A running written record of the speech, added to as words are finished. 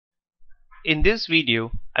In this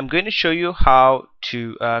video, I'm going to show you how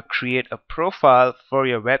to create a profile for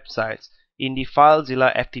your websites in the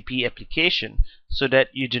FileZilla FTP application so that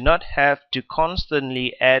you do not have to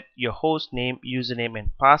constantly add your host name, username and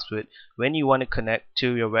password when you want to connect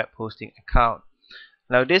to your web hosting account.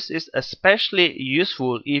 Now this is especially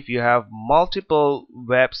useful if you have multiple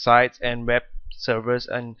websites and web servers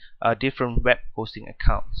and different web hosting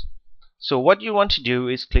accounts. So what you want to do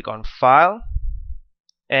is click on File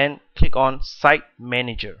and click on Site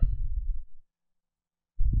Manager.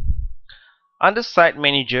 Under Site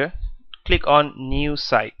Manager, click on New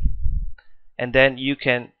Site, and then you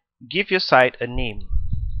can give your site a name.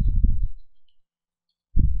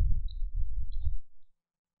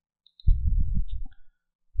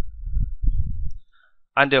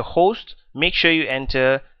 Under Host, make sure you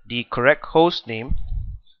enter the correct host name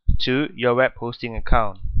to your web hosting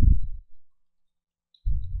account.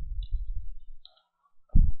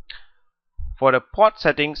 For the port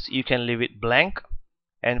settings, you can leave it blank,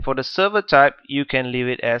 and for the server type, you can leave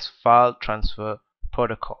it as File Transfer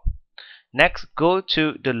Protocol. Next, go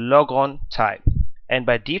to the logon type, and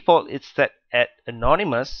by default it's set at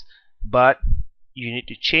anonymous, but you need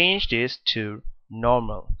to change this to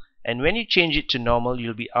normal. And when you change it to normal,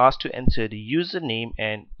 you'll be asked to enter the username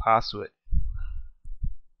and password.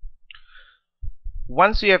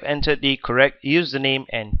 Once you have entered the correct username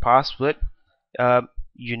and password,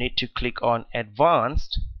 you need to click on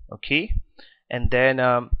Advanced, okay? And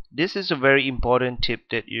then this is a very important tip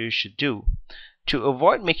that you should do. To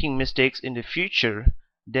avoid making mistakes in the future,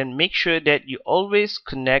 then make sure that you always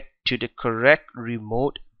connect to the correct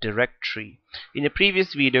remote directory. In the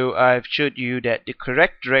previous video, I've showed you that the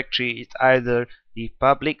correct directory is either the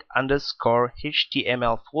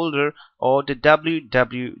public_html folder or the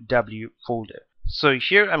www folder. So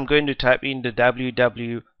here I'm going to type in the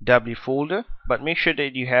www folder, but make sure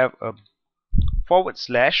that you have a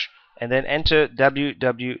 / and then enter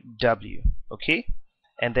www, okay?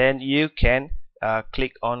 And then you can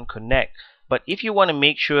click on connect. But if you want to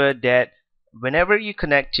make sure that whenever you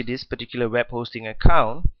connect to this particular web hosting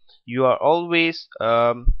account, you are always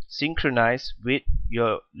synchronized with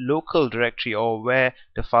your local directory or where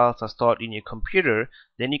the files are stored in your computer,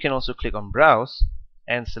 then you can also click on browse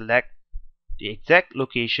and select the exact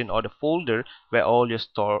location or the folder where all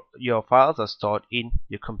your files are stored in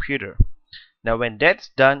your computer. Now when that's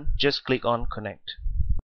done, just click on connect.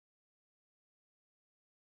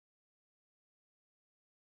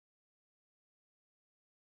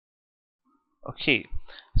 Okay,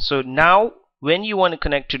 so now when you want to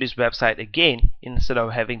connect to this website again, instead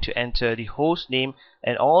of having to enter the host name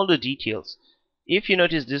and all the details, if you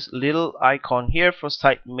notice this little icon here for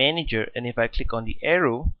Site Manager, and if I click on the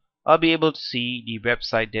arrow, I'll be able to see the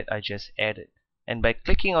website that I just added. And by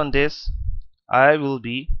clicking on this, I will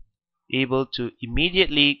be able to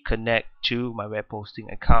immediately connect to my web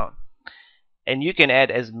hosting account. And you can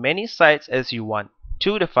add as many sites as you want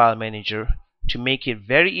to the file manager to make it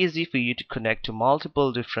very easy for you to connect to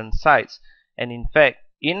multiple different sites. And in fact,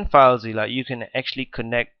 in FileZilla you can actually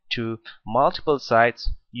connect to multiple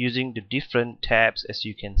sites using the different tabs, as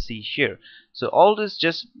you can see here. So all this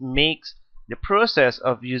just makes the process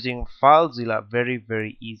of using FileZilla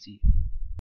very easy.